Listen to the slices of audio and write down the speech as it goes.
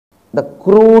The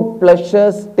crude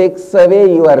pleasures takes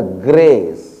away your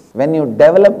grace. When you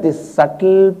develop these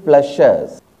subtle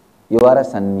pleasures, you are a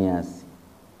sannyasi.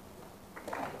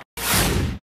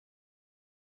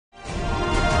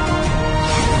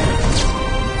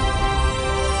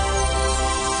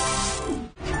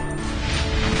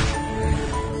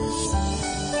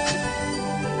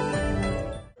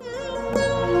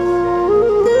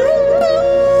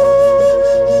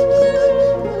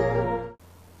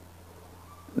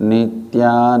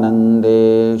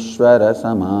 Nithyanandeshwara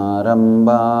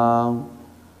samarambha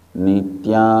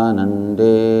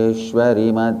Nithyanandeshwari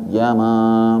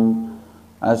madhyamam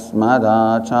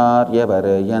Asmadacharya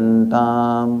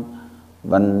paryantam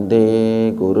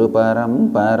Vande Guru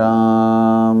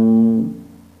Paramparam.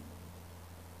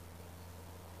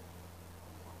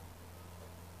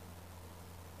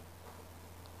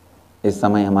 इस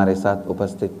समय हमारे साथ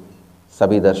उपस्थित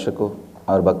सभी दर्शकों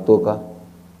और भक्तों का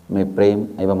मैं प्रेम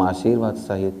एवं आशीर्वाद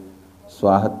सहित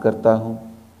स्वागत करता हूँ.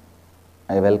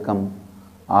 I welcome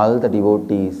all the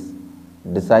devotees,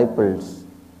 disciples,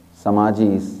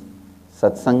 samajis,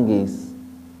 satsangis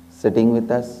sitting with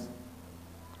us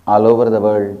all over the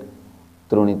world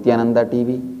through Nithyananda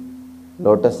TV,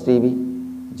 Lotus TV,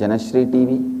 Janashri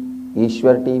TV,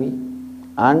 Ishwar TV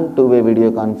and two-way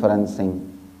video conferencing,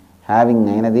 having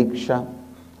Nayana Diksha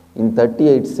in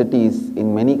 38 cities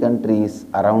in many countries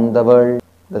around the world.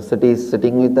 The cities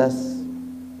sitting with us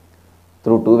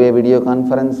through two-way video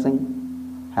conferencing,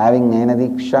 having Nayana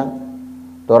Diksha,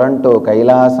 Toronto,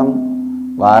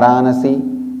 Kailasam, Varanasi,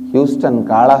 Houston,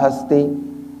 Kalahasti,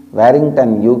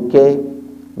 Warrington, UK,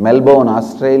 Melbourne,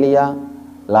 Australia,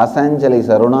 Los Angeles,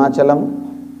 Arunachalam,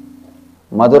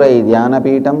 Madurai,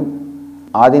 Dhyanapītam,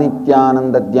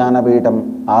 Adinithyananda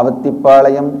Dhyanapītam,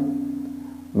 Avattipalayam,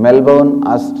 Melbourne,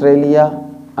 Australia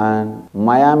and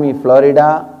Miami,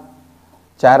 Florida,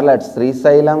 Charlotte,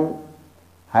 Srisailam,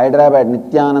 Hyderabad,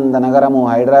 Nithyananda Nagaramu,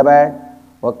 Hyderabad,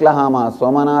 Oklahoma,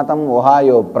 Somanatham,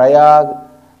 Ohio, Prayag,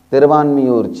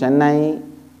 Tiruvanmiyur, Chennai,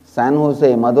 San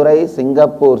Jose, Madurai,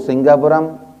 Singapore,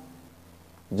 Singapuram,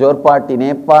 Jorpati,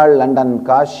 Nepal, London,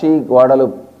 Kashi,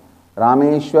 Guadalupe,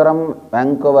 Rameshwaram,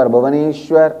 Vancouver,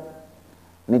 Bhubaneswar,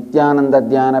 Nithyananda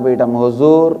Dhyanapītam,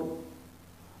 Hosur,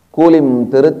 Kulim,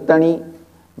 Tiruttani,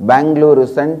 Bangalore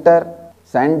Center,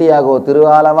 San Diego,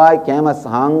 Tiruvalavai, Camas,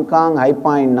 Hong Kong, High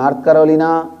Point, North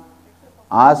Carolina,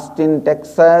 Austin,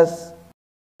 Texas,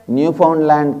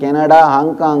 Newfoundland, Canada,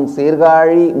 Hong Kong,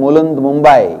 Sirgari, Mulund,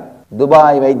 Mumbai,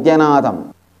 Dubai,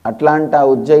 Vaidyanathan, Atlanta,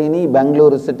 Ujjaini,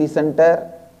 Bangalore City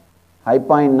Center, High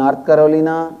Point, North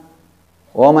Carolina,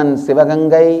 Oman,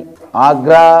 Sivagangai,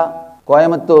 Agra,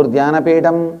 Coimbatore,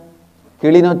 Dhyanapītam,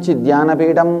 Kilinochi,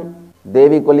 Dhyanapītam,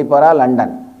 Devi Kolipara,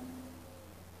 London.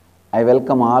 I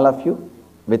welcome all of you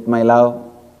with my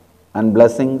love and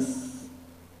blessings.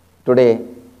 Today,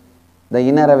 the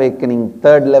Inner Awakening,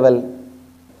 third level,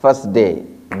 first day,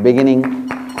 beginning.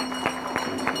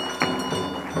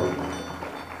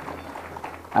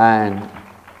 And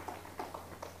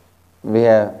we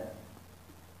have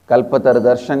Kalpataru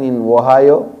Darshan in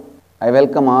Ohio. I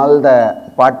welcome all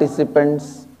the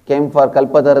participants came for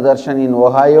Kalpataru Darshan in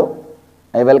Ohio.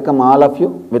 I welcome all of you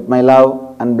with my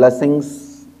love and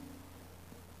blessings.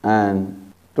 And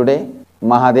today,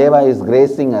 Mahadeva is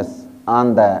gracing us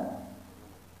on the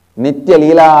Nithya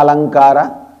Leela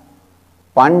Alankara,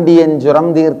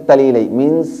 Pandya King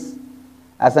means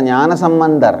as a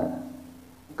Jnanasambandhar,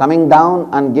 coming down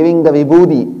and giving the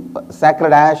vibhooti,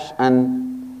 sacred ash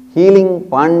and healing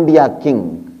Pandya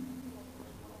King.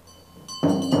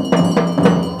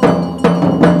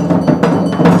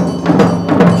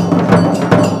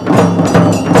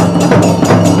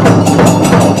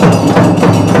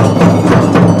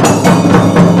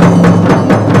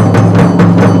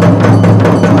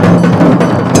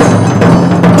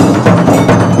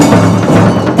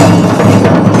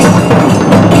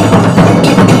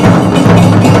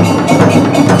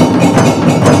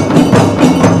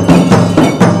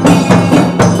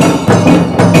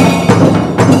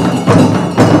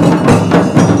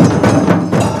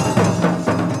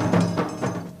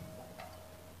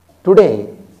 Today,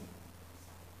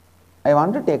 I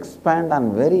wanted to expand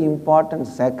on very important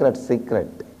sacred secret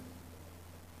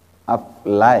of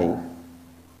life.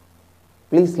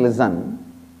 Please listen.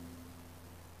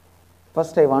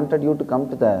 First, I wanted you to come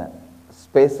to the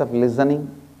space of listening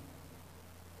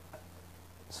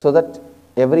so that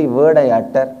every word I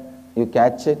utter, you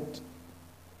catch it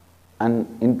and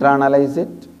internalize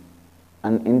it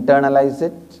and internalize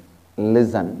it,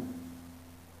 listen.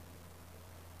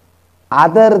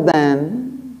 Other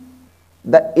than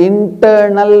the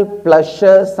internal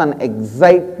pleasures and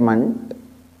excitement,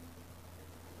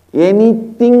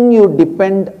 anything you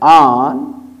depend on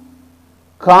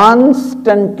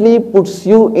constantly puts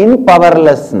you in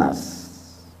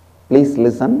powerlessness. Please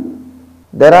listen.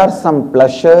 There are some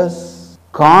pleasures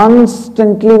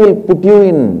constantly will put you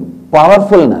in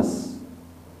powerfulness,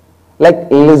 like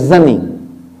listening.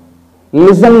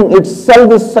 Listening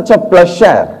itself is such a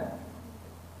pleasure.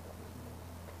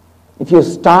 If you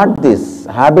start this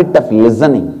habit of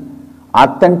listening,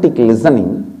 authentic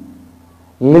listening,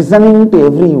 listening to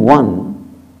everyone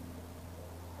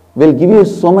will give you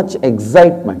so much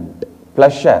excitement,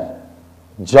 pleasure,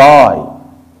 joy.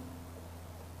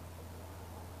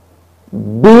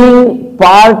 Being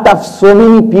part of so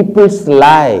many people's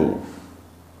life,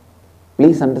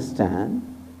 please understand,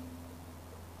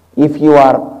 if you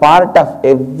are part of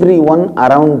everyone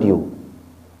around you,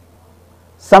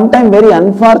 sometimes very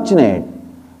unfortunate,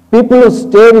 people who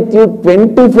stay with you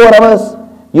 24 hours,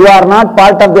 you are not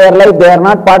part of their life, they are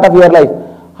not part of your life.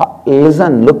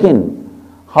 Listen, look in.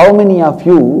 How many of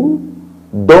you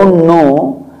don't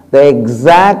know the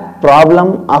exact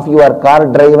problem of your car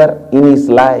driver in his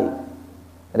life?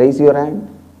 Raise your hand.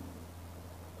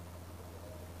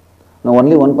 No,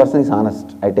 only one person is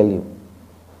honest, I tell you.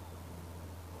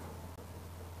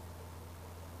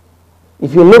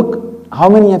 If you look, how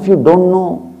many of you don't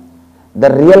know the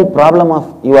real problem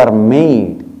of your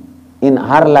maid in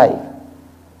her life?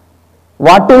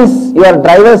 What is your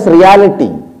driver's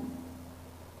reality?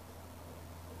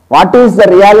 What is the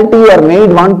reality your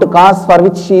maid wants to cause for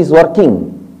which she is working?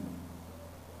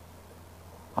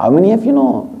 How many of you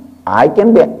know? I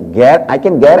can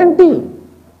guarantee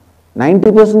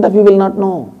 90% of you will not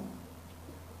know.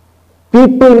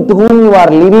 People with whom you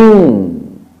are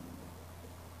living,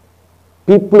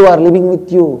 people who are living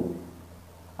with you,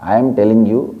 I am telling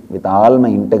you with all my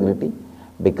integrity,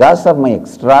 because of my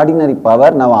extraordinary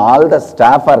power, now all the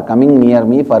staff are coming near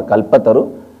me for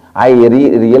Kalpataru. I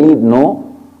really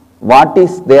know what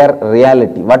is their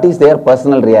reality, what is their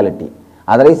personal reality.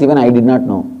 Otherwise, even I did not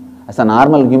know. As a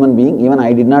normal human being, even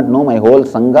I did not know my whole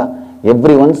Sangha,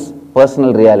 everyone's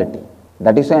personal reality.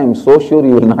 That is why I am so sure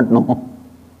you will not know.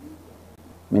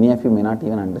 Many of you may not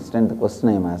even understand the question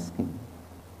I am asking.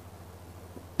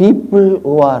 People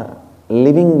who are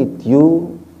living with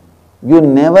you, you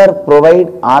never provide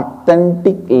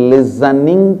authentic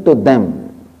listening to them.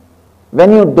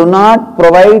 When you do not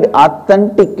provide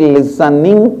authentic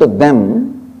listening to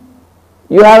them,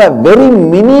 you have a very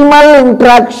minimal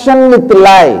interaction with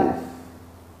life.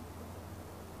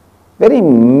 Very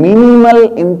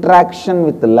minimal interaction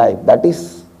with life. That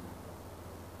is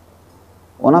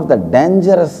one of the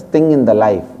dangerous thing in the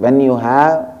life. When you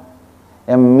have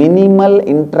a minimal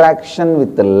interaction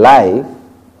with life,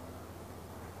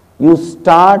 you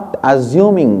start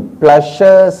assuming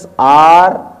pleasures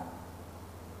are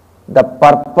the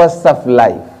purpose of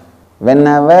life.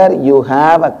 Whenever you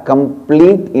have a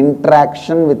complete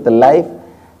interaction with life,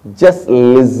 just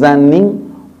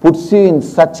listening puts you in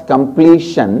such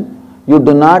completion, you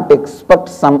do not expect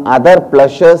some other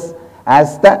pleasures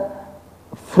as the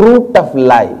fruit of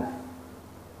life.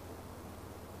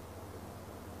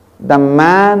 The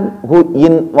man who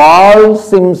involves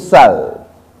himself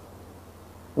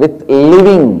with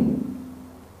living,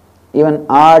 even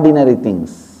ordinary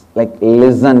things like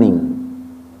listening.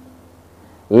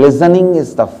 Listening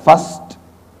is the first,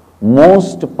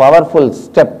 most powerful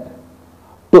step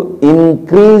to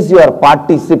increase your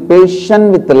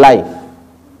participation with life.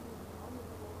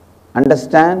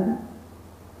 Understand?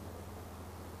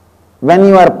 When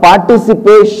your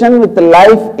participation with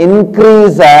life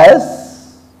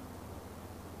increases,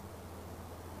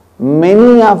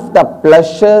 many of the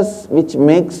pleasures which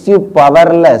makes you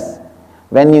powerless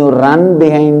when you run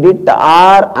behind it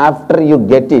or after you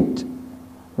get it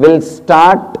will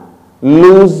start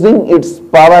losing its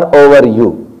power over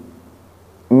you.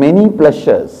 Many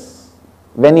pleasures,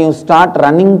 when you start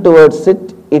running towards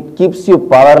it, it keeps you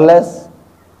powerless.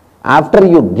 After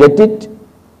you get it,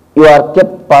 you are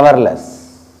kept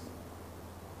powerless.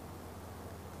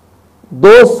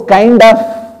 Those kind of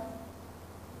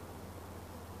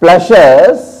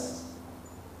pleasures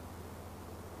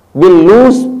will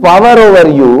lose power over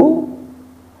you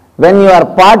when your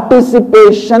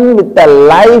participation with the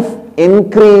life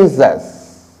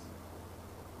increases.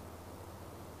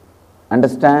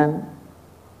 Understand?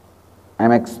 I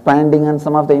am expanding on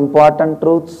some of the important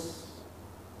truths.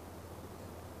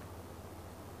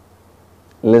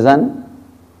 Listen.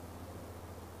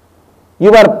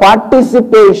 Your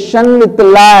participation with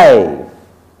life,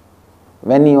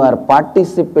 when your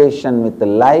participation with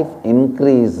life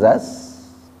increases,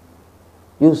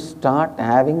 you start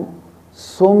having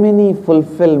so many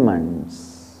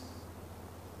fulfillments.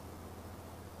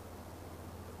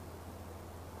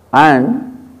 and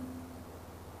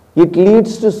it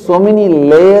leads to so many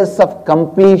layers of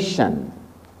completion.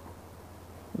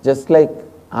 Just like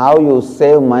how you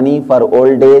save money for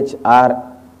old age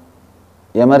or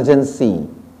emergency,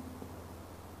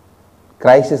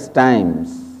 crisis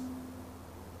times,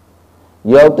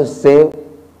 you have to save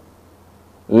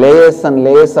layers and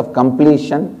layers of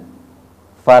completion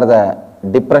for the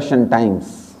depression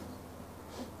times.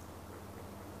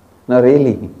 No,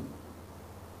 really.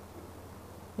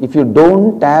 If you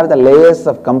don't have the layers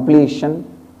of completion,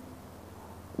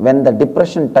 when the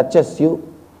depression touches you,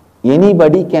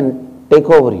 anybody can take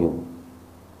over you.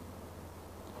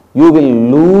 You will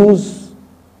lose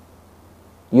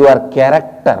your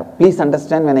character. Please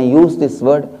understand, when I use this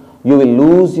word, you will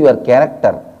lose your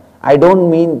character. I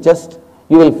don't mean just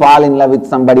you will fall in love with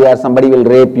somebody or somebody will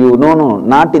rape you. No, no,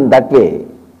 not in that way.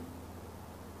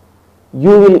 You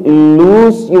will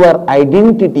lose your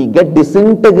identity, get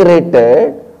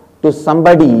disintegrated to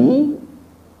somebody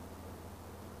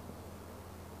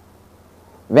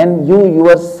when you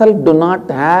yourself do not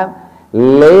have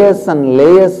layers and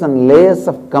layers and layers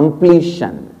of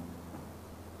completion.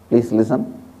 Please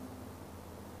listen.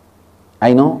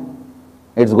 I know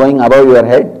it's going above your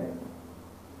head,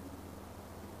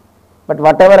 but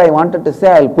whatever I wanted to say,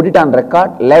 I will put it on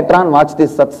record. Later on, watch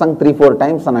this satsang 3-4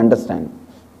 times and understand.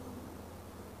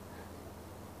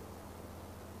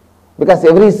 Because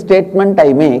every statement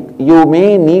I make, you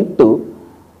may need to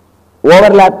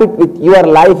overlap it with your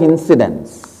life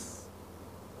incidents.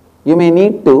 You may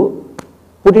need to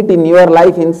put it in your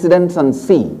life incidents and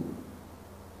see.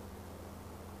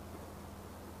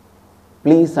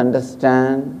 Please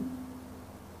understand.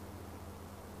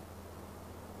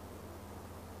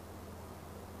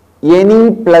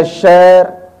 Any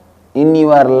pleasure in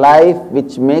your life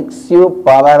which makes you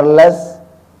powerless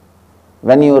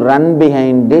when you run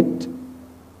behind it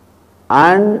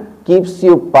and keeps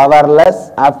you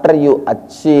powerless after you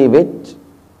achieve it,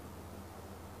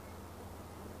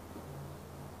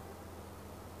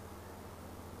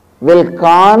 will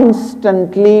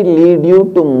constantly lead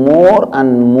you to more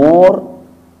and more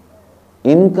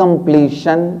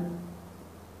incompletion,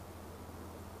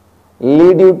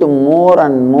 lead you to more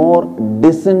and more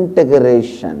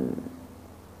disintegration.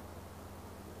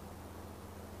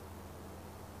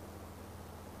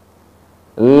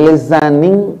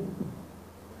 Listening,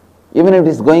 even if it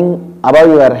is going above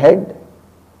your head,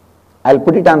 I will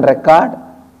put it on record,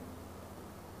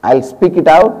 I will speak it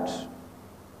out.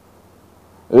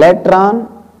 Later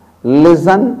on,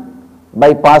 listen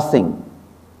by passing.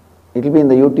 It will be in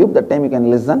the YouTube, that time you can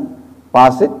listen,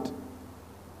 pass it,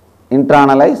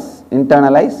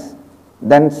 internalize,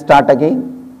 then start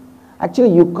again.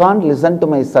 Actually, you can't listen to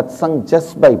my satsang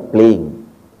just by playing.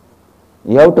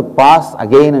 You have to pass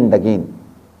again and again.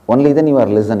 Only then you are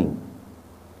listening.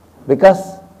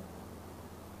 Because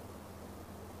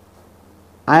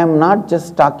I am not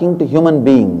just talking to human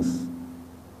beings.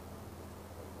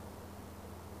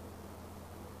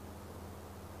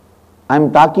 I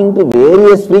am talking to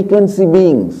various frequency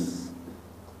beings.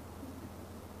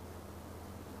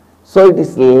 So it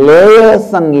is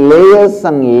layers and layers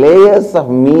and layers of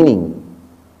meaning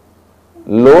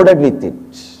loaded with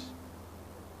it.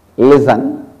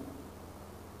 Listen.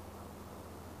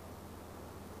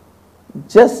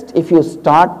 Just if you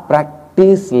start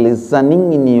practice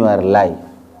listening in your life,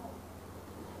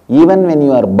 even when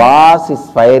your boss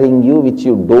is firing you which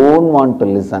you don't want to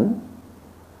listen,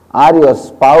 or your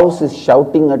spouse is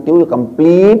shouting at you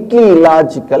completely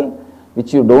illogical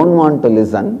which you don't want to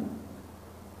listen,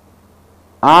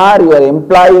 or your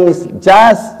employee is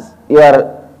just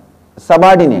your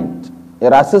subordinate,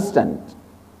 your assistant,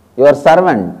 your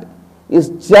servant is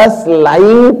just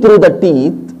lying through the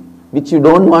teeth which you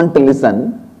don't want to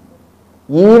listen,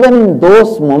 even in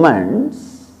those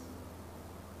moments,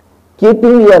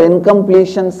 keeping your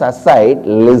incompletions aside,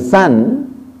 listen,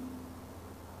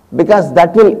 because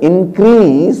that will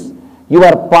increase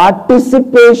your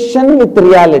participation with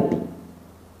reality.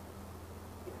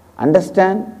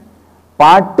 Understand?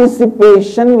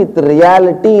 Participation with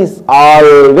reality is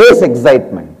always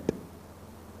excitement.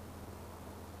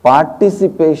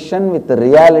 Participation with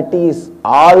reality is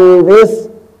always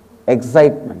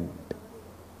excitement.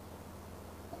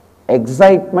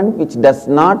 Excitement which does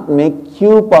not make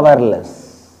you powerless.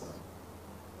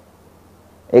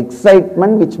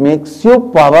 Excitement which makes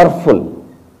you powerful.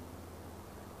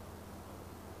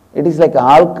 It is like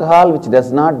alcohol which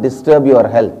does not disturb your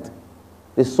health.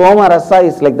 The Soma Rasa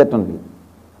is like that only.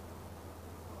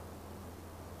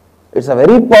 It's a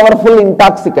very powerful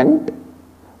intoxicant,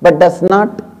 but does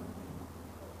not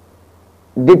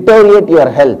deteriorate your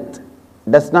health,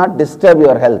 does not disturb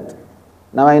your health.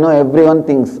 Now I know everyone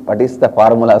thinks, what is the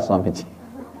formula, Swamiji?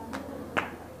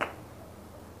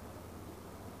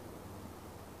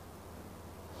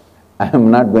 I am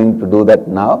not going to do that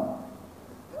now.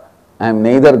 I am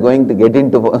neither going to get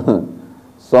into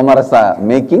Somarasa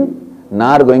making,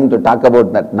 nor going to talk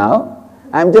about that now.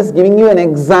 I am just giving you an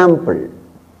example.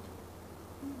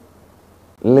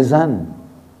 Listen.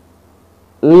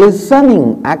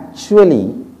 Listening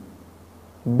actually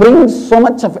brings so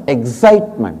much of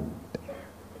excitement.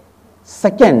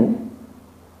 Second,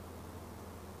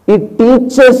 it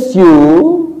teaches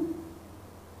you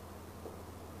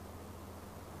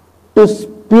to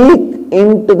speak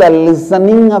into the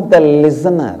listening of the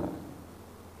listener.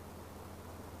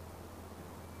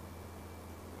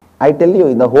 I tell you,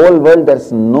 in the whole world there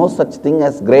is no such thing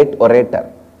as great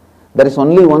orator. There is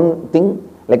only one thing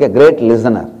like a great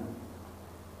listener.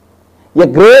 A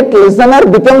great listener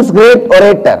becomes great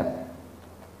orator.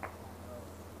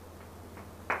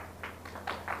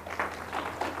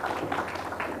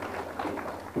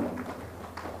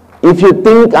 If you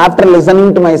think after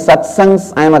listening to my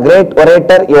satsangs I am a great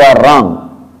orator, you are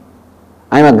wrong.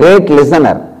 I am a great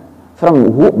listener.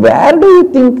 From where do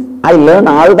you think I learn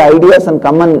all the ideas and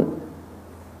come and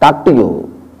talk to you?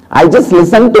 I just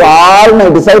listen to all my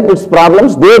disciples'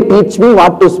 problems. They teach me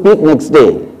what to speak next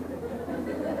day.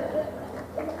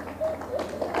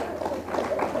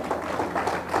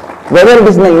 Whether it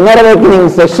is in the inner awakening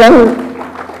session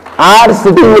or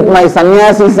sitting with my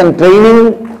sannyasis and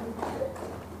training,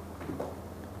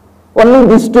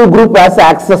 only these two groups has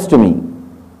access to me.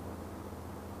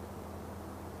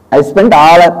 I spent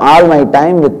all my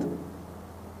time with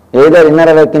either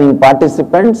inner awakening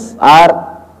participants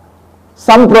or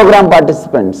some program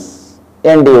participants,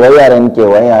 NDY or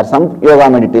NKY or some yoga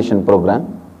meditation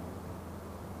program,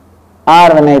 or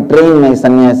when I train my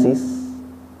sannyasis.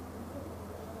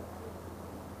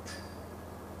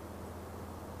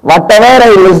 Whatever I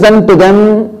listen to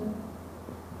them,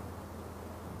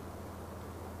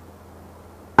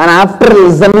 and after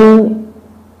listening,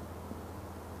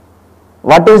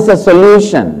 what is the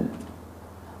solution?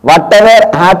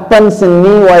 Whatever happens in me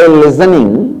while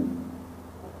listening,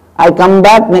 I come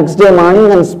back next day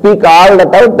morning and speak all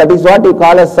that out. That is what you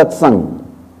call a satsang.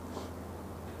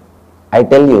 I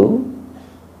tell you,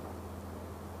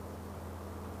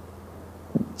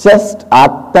 just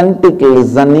authentic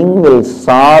listening will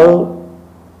solve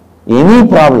any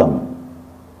problem.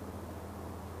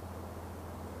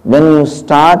 When you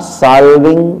start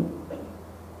solving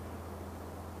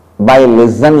by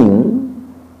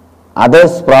listening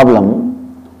others' problem,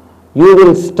 you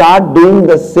will start doing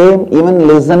the same, even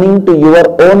listening to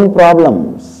your own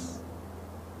problems.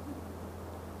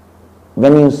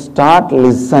 When you start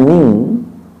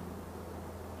listening,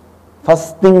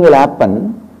 first thing will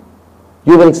happen,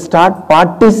 you will start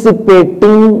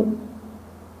participating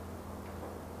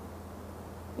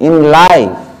in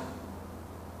life.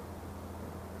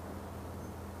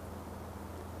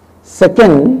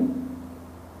 Second,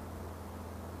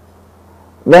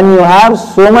 when you have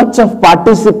so much of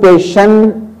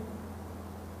participation,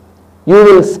 you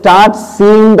will start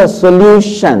seeing the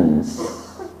solutions.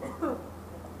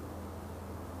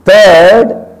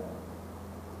 Third,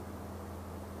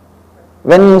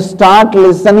 when you start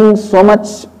listening so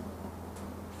much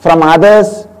from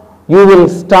others, you will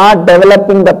start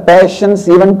developing the patience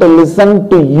even to listen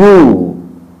to you,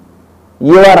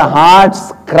 your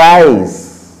heart's cries.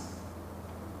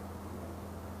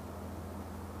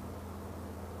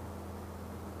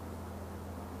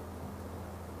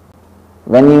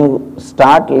 When you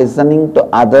start listening to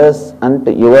others and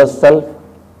to yourself,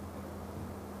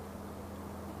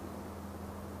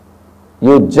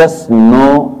 you just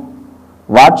know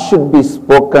what should be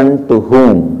spoken to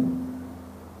whom.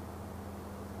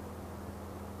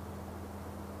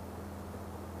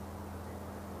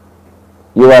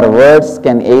 Your words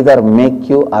can either make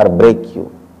you or break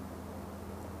you.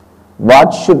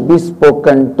 What should be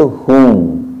spoken to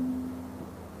whom?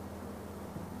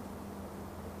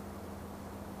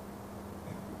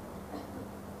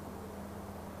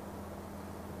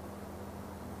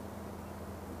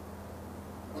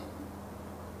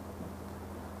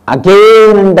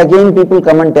 Again and again people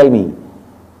come and tell me,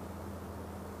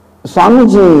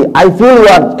 Swamiji, I feel you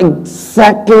are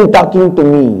exactly talking to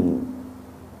me.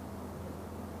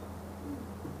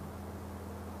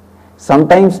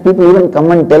 Sometimes people even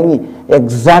come and tell me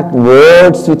exact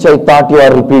words which I thought you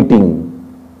are repeating.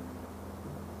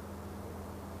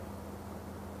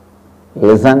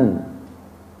 Listen.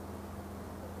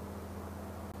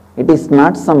 It is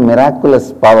not some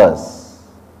miraculous powers.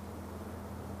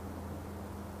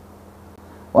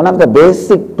 One of the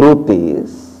basic truth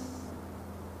is,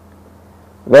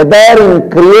 Whether in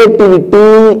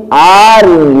creativity or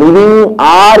in living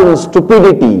or in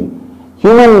stupidity,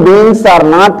 human beings are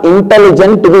not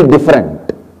intelligent to be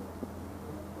different.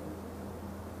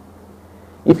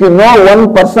 If you know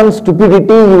one person's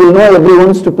stupidity, you will know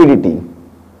everyone's stupidity.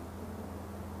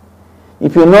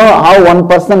 If you know how one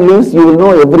person lives, you will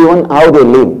know everyone how they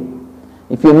live.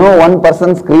 If you know one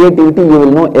person's creativity, you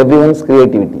will know everyone's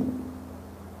creativity.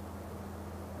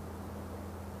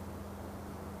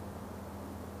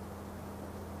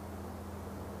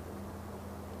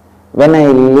 When I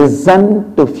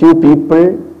listen to few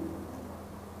people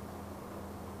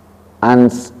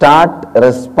and start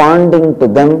responding to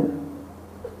them,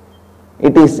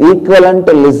 it is equivalent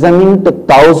to listening to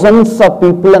thousands of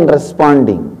people and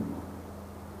responding.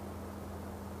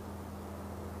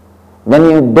 When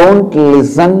you don't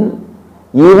listen,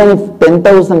 even if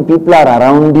 10,000 people are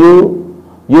around you,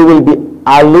 you will be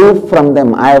aloof from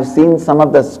them. I have seen some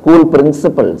of the school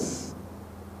principals,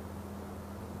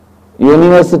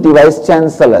 university vice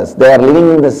chancellors, they are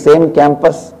living in the same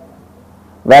campus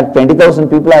where 20,000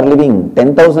 people are living,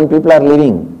 10,000 people are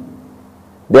living.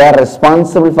 They are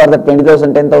responsible for the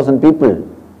 20,000, 10,000 people,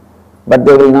 but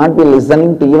they will not be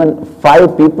listening to even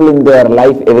 5 people in their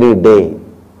life every day.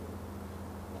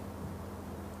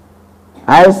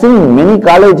 I have seen many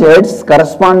college heads,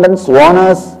 correspondents,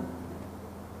 owners,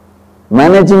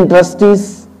 managing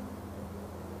trustees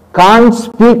can't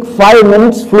speak 5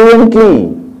 minutes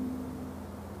fluently.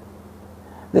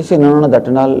 They say, no, that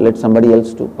and all, let somebody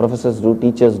else do. Professors do,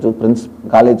 teachers do,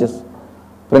 colleges,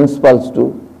 principals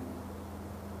do.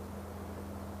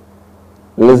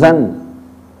 Listen.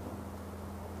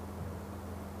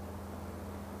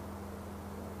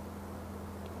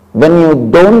 When you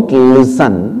don't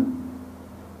listen,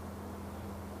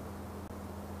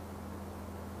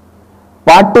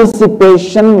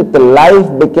 participation with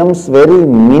life becomes very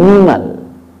minimal.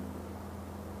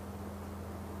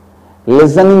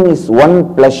 Listening is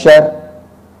one pleasure,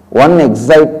 one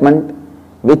excitement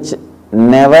which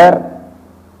never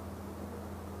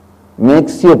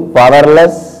makes you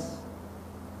powerless,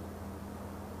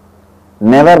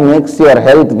 never makes your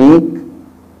health weak,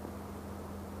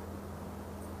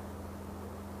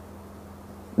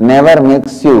 never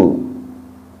makes you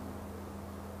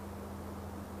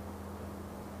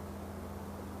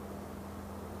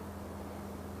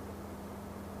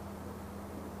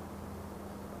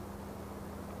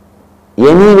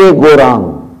anyway go wrong.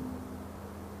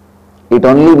 It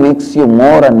only makes you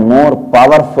more and more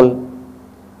powerful,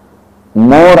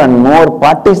 more and more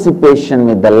participation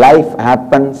with the life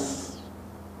happens.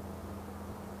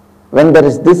 When there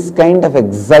is this kind of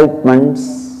excitement,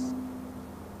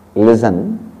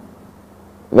 listen.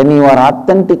 When you are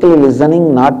authentically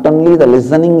listening, not only the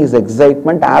listening is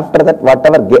excitement, after that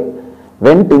whatever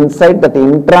went inside, that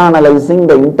internalizing,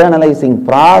 the internalizing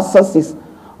process is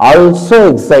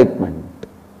also excitement.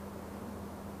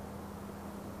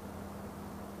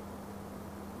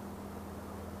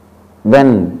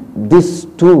 When these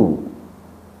two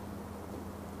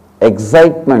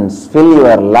excitements fill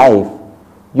your life,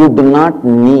 you do not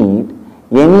need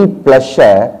any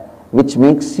pleasure which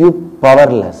makes you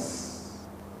powerless.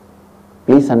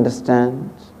 Please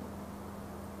understand.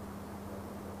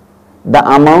 The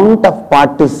amount of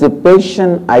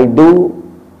participation I do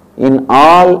in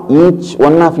each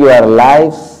one of your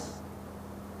lives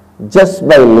just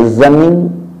by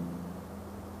listening,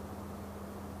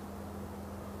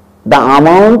 the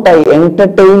amount I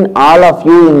entertain all of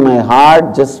you in my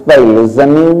heart just by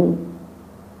listening,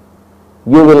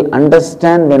 you will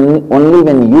understand only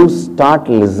when you start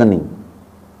listening.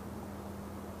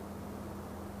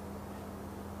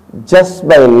 Just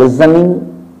by listening,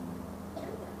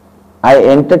 I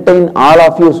entertain all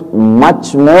of you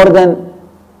much more than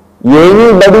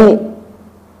anybody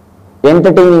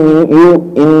entertaining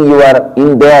you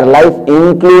in their life,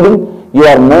 including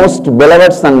your most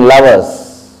beloveds and lovers.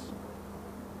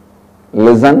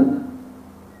 Listen.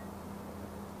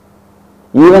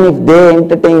 Even if they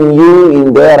entertain you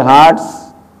in their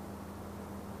hearts,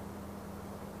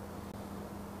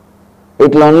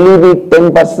 it will only be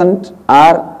 10%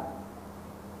 or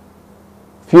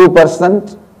few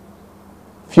percent,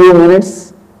 few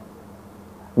minutes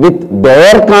with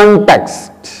their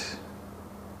context.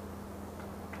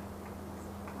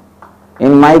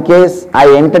 In my case,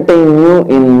 I entertain you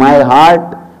in my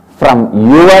heart from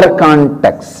your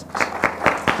context.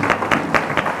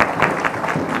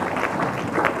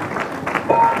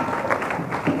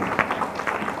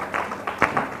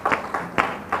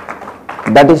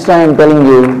 That is why I am telling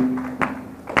you,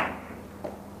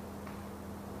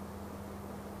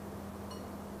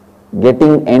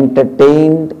 getting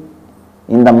entertained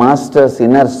in the the master's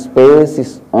inner space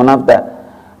is one of the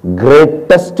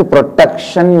greatest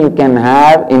protection you can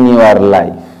have in your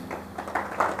life.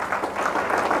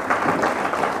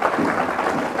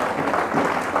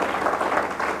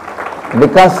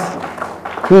 Because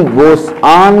he goes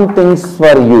on things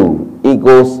for you, he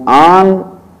goes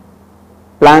on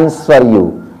plans for you,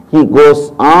 he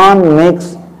goes on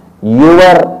makes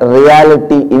your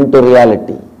reality into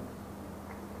reality.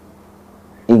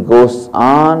 He goes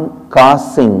on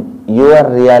causing your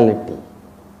reality.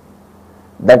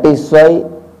 That is why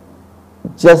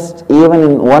just even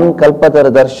in one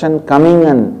Kalpataru Darshan, coming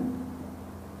and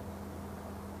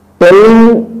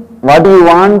telling what you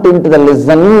want into the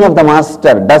listening of the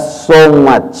master does so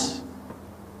much.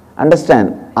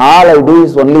 Understand, all I do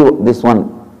is only this one.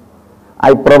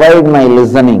 I provide my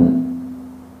listening.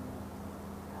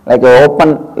 Like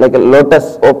a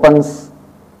lotus opens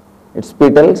its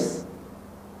petals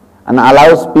and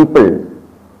allows people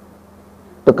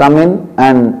to come in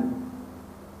and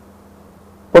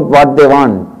put what they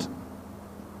want.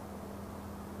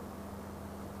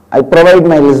 I provide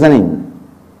my listening.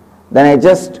 Then I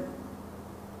just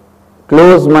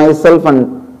close myself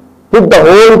and put the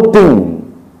whole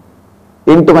thing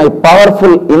into my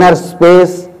powerful inner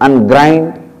space and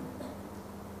grind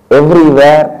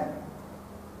everywhere.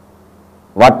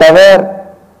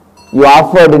 Whatever you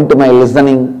offered into my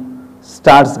listening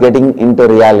starts getting into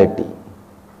reality.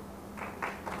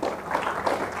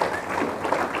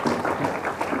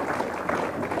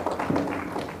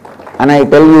 And I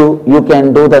tell you, you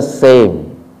can do the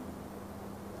same.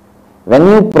 When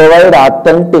you provide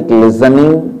authentic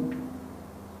listening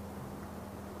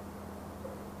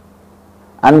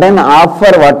and then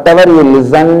offer whatever you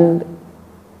listened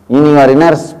in your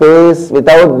inner space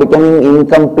without becoming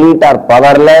incomplete or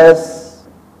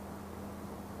powerless,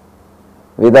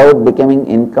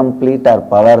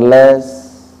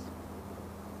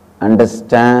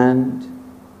 understand,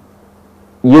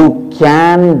 you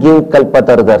can give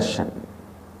Kalpataru Darshan.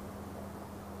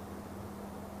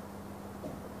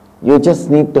 You just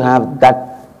need to have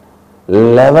that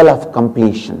level of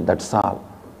completion, that's all.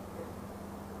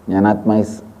 Jnanatma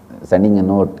is sending a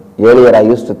note. Earlier I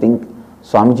used to think,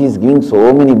 Swamiji is giving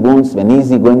so many boons, when is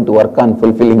he going to work on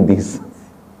fulfilling these?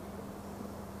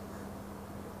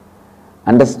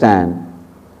 Understand,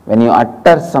 when you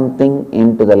utter something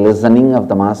into the listening of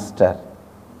the master,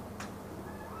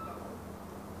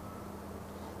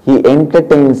 he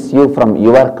entertains you from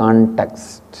your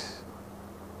context.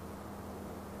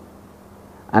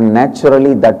 And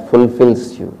naturally that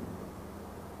fulfills you.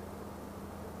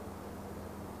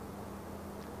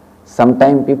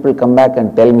 Sometimes people come back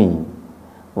and tell me,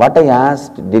 what I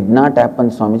asked did not happen,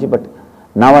 Swamiji, but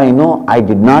now I know I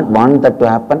did not want that to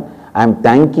happen. I am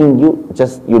thanking you,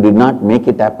 just you did not make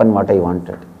it happen what I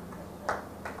wanted.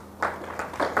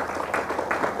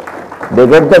 They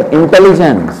get that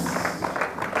intelligence.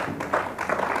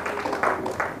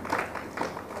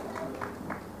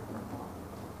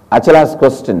 Achala's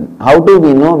question, how do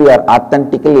we know we are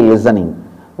authentically listening?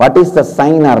 What is the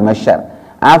sign or measure?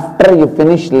 After you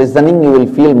finish listening, you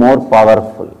will feel more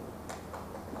powerful.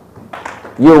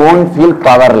 You won't feel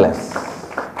powerless.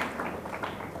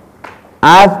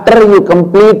 After you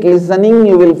complete listening,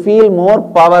 you will feel more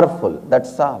powerful.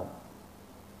 That's all.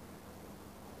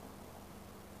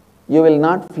 You will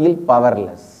not feel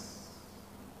powerless.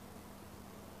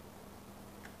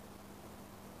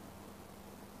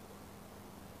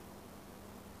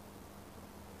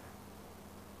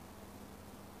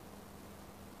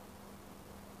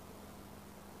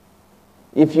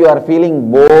 If you are feeling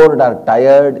bored or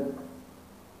tired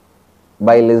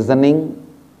by listening,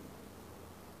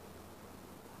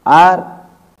 or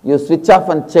you switch off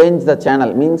and change the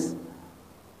channel, means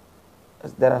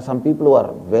there are some people who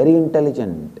are very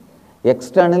intelligent.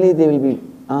 Externally they will be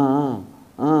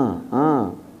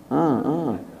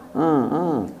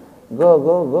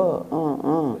go,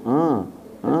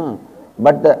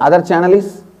 but the other channel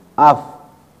is off.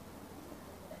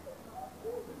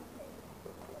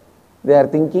 They are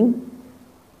thinking,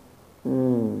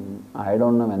 I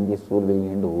don't know when this school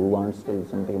will end, who wants to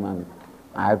listen to him, and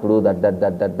I have to do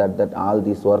that, all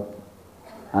this work,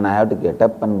 and I have to get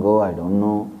up and go, I don't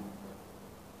know.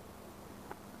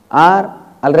 Or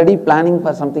already planning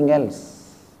for something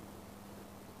else.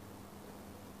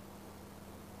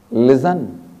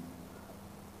 Listen.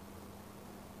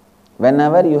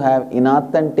 Whenever you have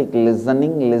inauthentic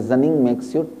listening, listening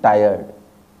makes you tired.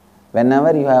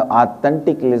 Whenever you have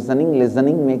authentic listening,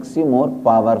 listening makes you more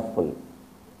powerful.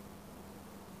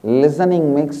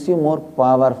 Listening makes you more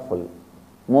powerful,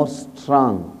 more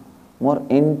strong, more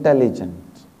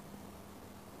intelligent.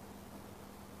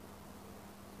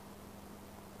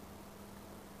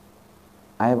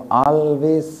 I have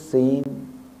always seen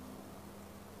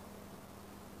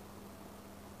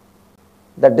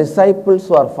the disciples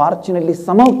who are fortunately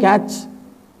somehow catch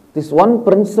this one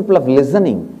principle of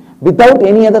listening without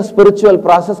any other spiritual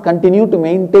process continue to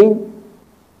maintain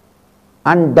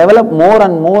and develop more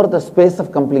and more the space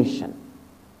of completion.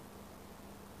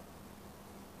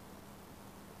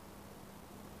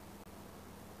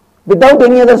 Without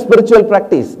any other spiritual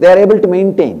practice, they are able to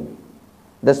maintain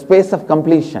the space of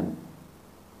completion.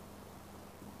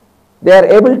 They are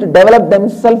able to develop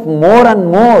themselves more and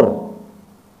more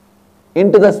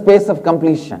into the space of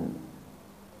completion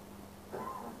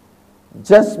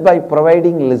just by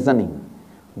providing listening.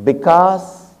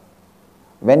 Because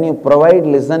when you provide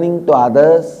listening to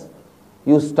others,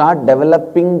 you start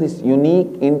developing this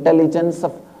unique intelligence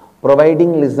of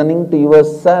providing listening to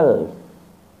yourself.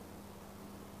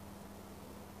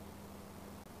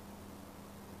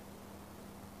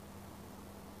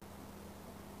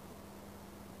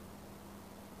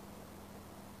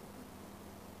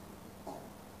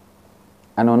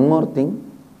 And one more thing,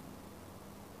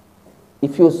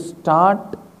 if you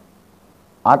start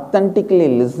authentically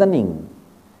listening,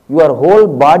 your whole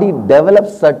body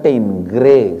develops certain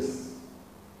grace.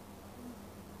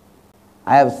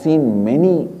 I have seen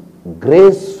many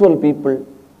graceful people,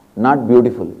 not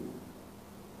beautiful.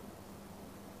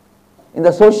 In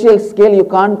the social scale, you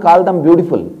can't call them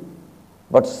beautiful,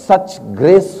 but such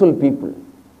graceful people.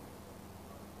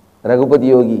 Raghupati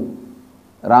Yogi,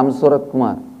 Ram Surat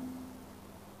Kumar,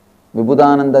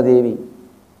 Vibhudananda Devi,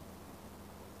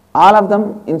 all of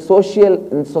them in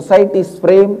society's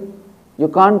frame, you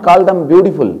can't call them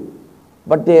beautiful,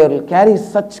 but they will carry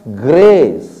such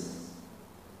grace.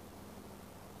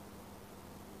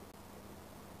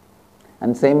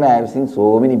 And same way I have seen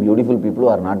so many beautiful people who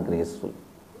are not graceful.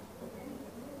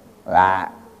 The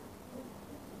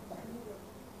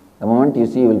moment you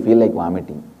see, you will feel like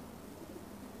vomiting.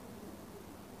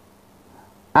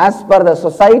 As per the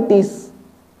society's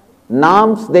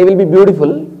norms, they will be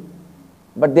beautiful,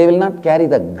 but they will not carry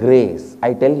the grace.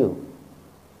 I tell you,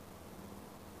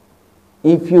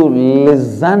 if you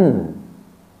listen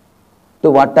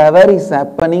to whatever is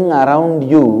happening around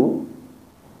you,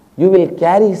 you will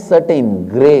carry certain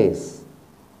grace.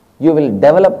 You will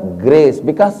develop grace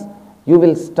because you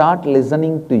will start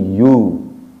listening to you.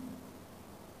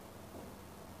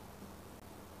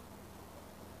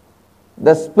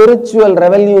 The spiritual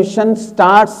revolution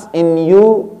starts in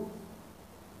you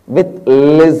with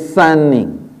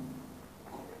listening.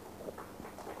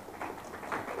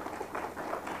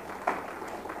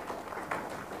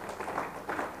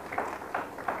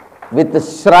 With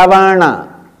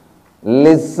Shravana,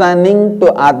 listening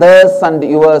to others and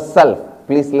yourself.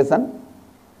 Please listen.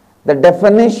 The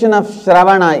definition of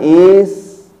Shravana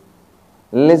is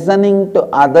listening to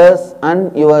others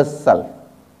and yourself.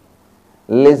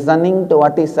 Listening to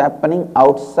what is happening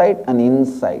outside and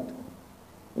inside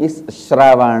is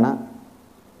Shravana.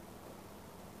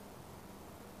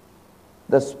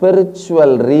 The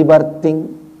spiritual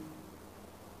rebirthing,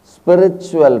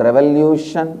 spiritual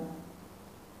revolution,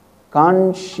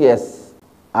 conscious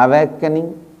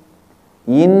awakening,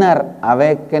 inner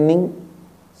awakening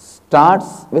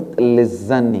starts with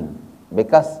listening,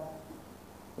 because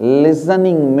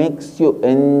listening makes you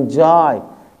enjoy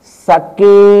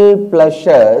subtle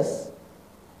pleasures.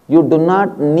 You do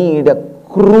not need a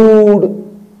crude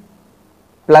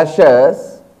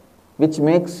pleasures which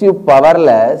makes you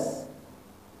powerless.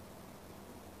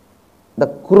 The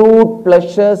crude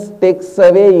pleasures takes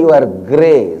away your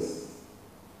grace.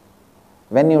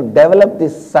 When you develop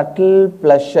these subtle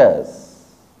pleasures,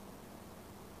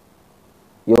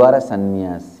 you are a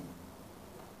sannyasi.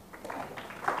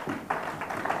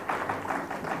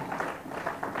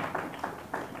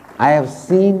 I have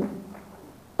seen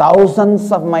thousands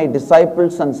of my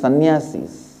disciples and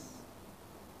sannyasis.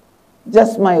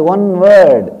 Just my one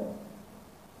word.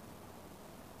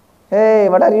 Hey,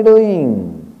 what are you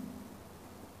doing?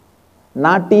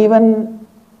 Not even,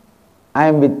 I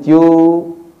am with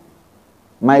you.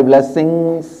 My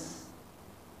blessings,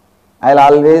 I'll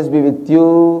always be with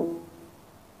you.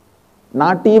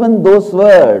 Not even those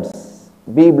words,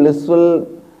 be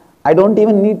blissful. I don't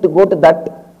even need to go to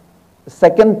that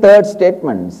second, third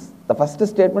statements. The first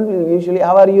statement will usually,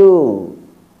 how are you?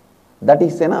 That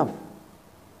is enough.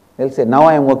 They'll say, now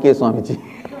I am okay, Swamiji.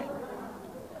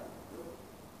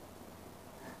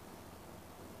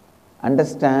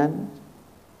 Understand?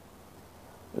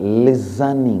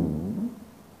 Listening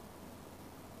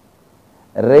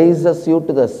raises you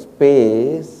to the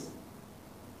space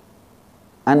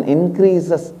and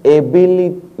increases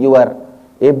your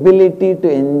ability to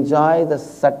enjoy the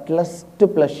subtlest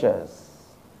pleasures.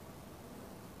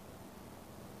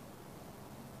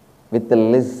 With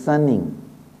listening,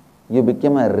 you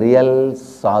become a real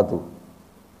sadhu.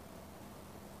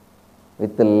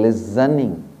 With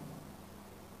listening.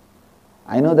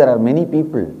 I know there are many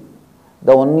people,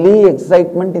 the only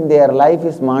excitement in their life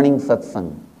is morning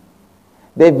satsang.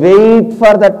 They wait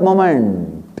for that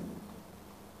moment.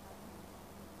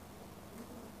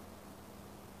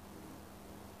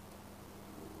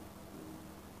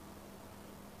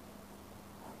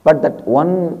 But that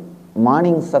one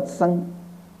morning satsang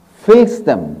fills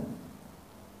them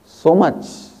so much.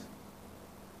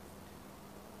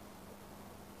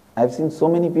 I have seen so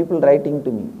many people writing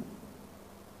to me.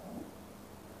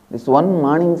 This one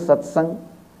morning satsang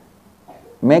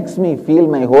makes me feel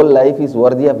my whole life is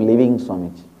worthy of living,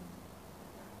 Swamiji.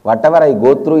 Whatever I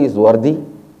go through is worthy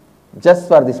just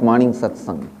for this morning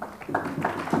satsang.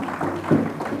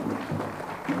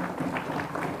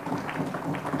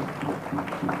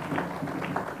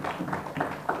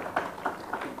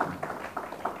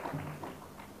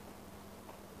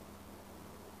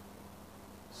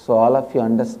 So all of you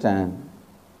understand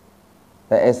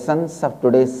the essence of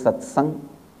today's satsang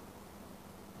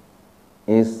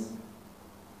is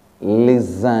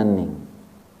listening.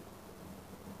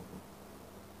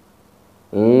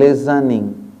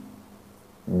 Listening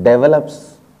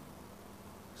develops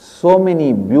so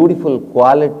many beautiful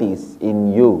qualities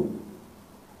in you.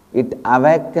 It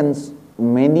awakens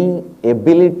many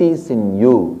abilities in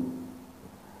you.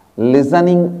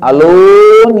 Listening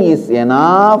alone is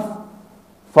enough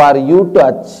for you to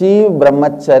achieve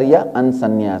brahmacharya and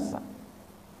sannyasa.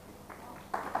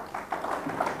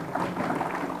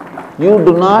 You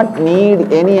do not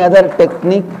need any other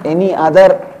technique, any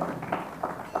other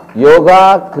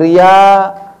yoga,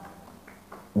 kriya,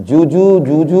 juju,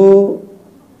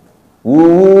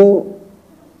 woo,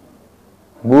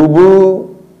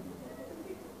 boo,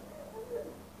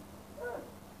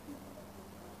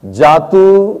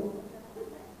 jatu.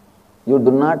 You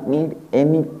do not need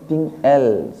anything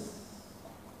else.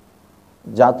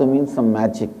 Jatu means some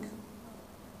magic.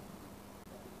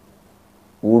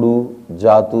 Udu,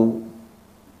 jatu.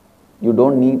 You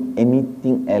don't need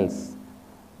anything else.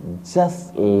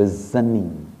 Just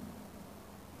listening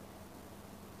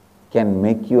can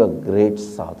make you a great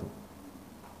sadhu.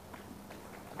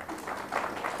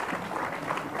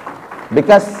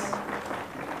 Because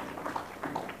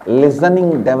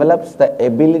listening develops the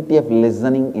ability of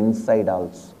listening inside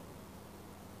also.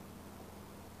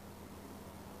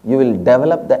 You will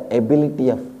develop the ability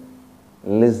of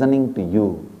listening to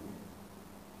you.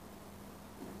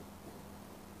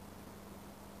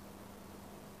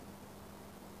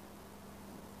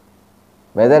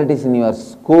 Whether it is in your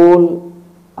school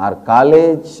or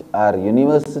college or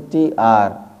university,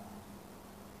 or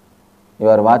you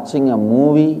are watching a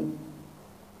movie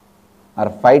or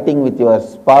fighting with your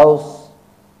spouse,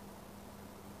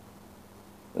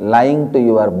 lying to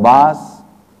your boss,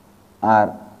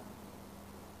 or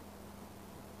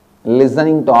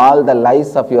listening to all the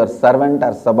lies of your servant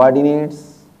or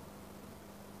subordinates,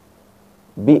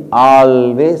 be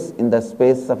always in the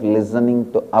space of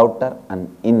listening to outer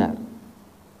and inner.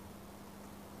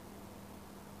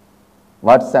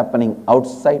 What's happening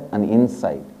outside and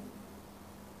inside?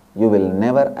 You will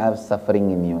never have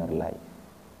suffering in your life.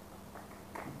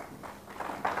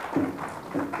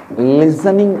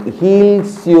 Listening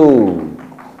heals you.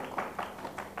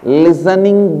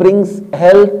 Listening brings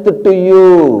health to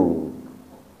you.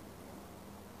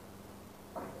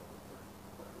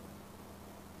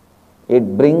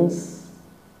 It brings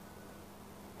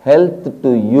health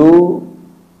to you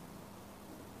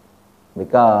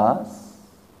because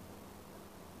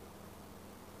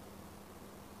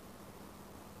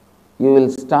you will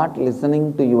start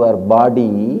listening to your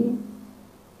body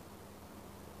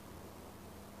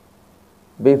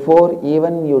before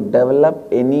even you develop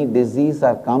any disease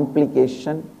or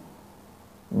complication.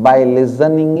 By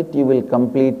listening it, you will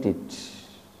complete it.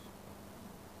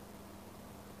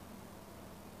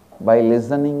 By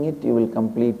listening it, you will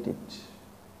complete it.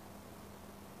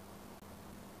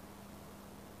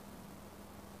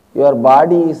 Your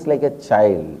body is like a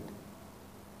child.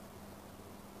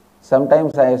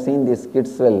 Sometimes I have seen these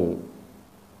kids will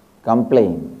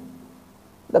complain.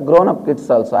 The grown-up kids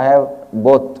also. I have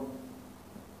both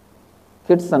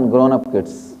kids and grown-up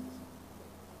kids.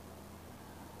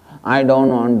 I don't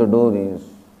want to do this.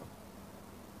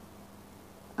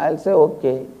 I'll say,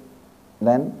 okay,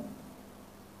 then.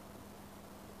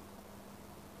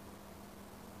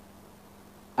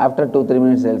 After 2-3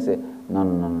 minutes, they'll say,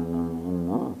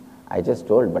 no. I just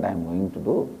told, but I am going to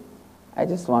do. I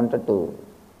just wanted to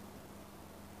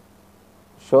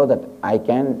show that I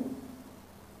can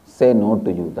say no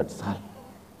to you, that's all.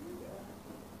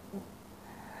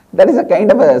 That is a kind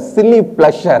of a silly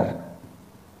pleasure.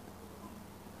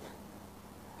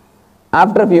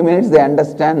 After a few minutes they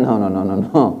understand,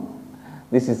 no,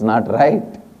 this is not right.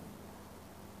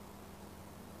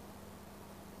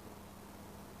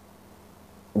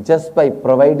 Just by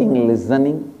providing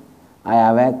listening, I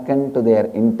awaken to their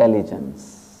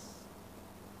intelligence.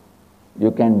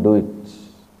 You can do it.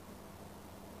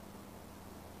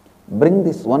 Bring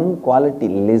this one quality,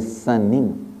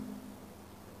 listening.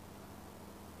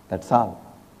 That's all.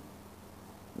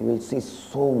 You will see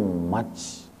so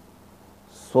much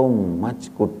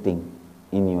good thing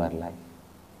in your life.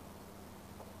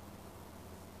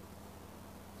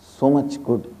 So much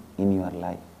good in your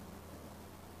life.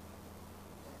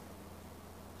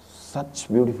 Such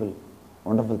beautiful,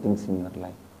 wonderful things in your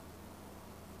life.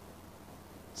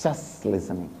 Just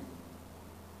listening.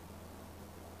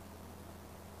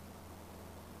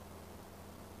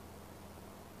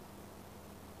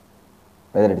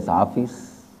 Whether it is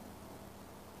office,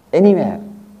 anywhere,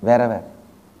 wherever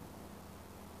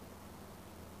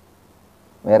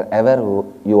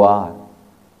you are,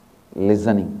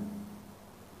 listening.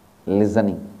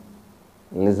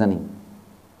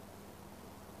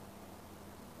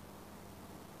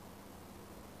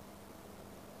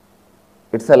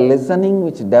 It's a listening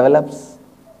which develops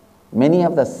many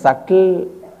of the subtle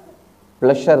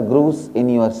pleasure grooves in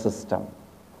your system.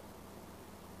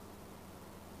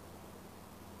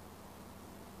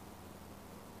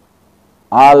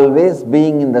 Always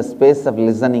being in the space of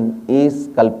listening is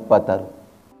Kalpataru.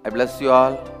 I bless you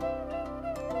all.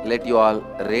 Let you all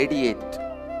radiate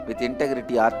with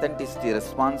integrity, authenticity,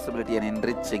 responsibility and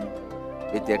enriching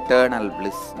with eternal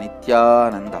bliss.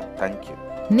 Nithyananda. Thank you.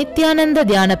 Nithyananda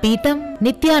Dhyanapitham,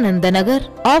 Nithyananda Nagar,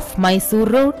 off Mysore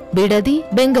Road, Bidadi,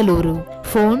 Bengaluru.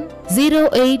 Phone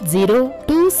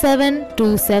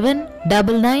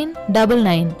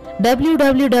 08027279999.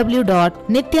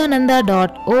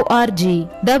 www.nithyananda.org,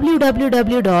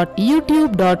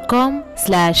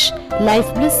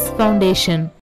 www.youtube.com/Life Bliss Foundation.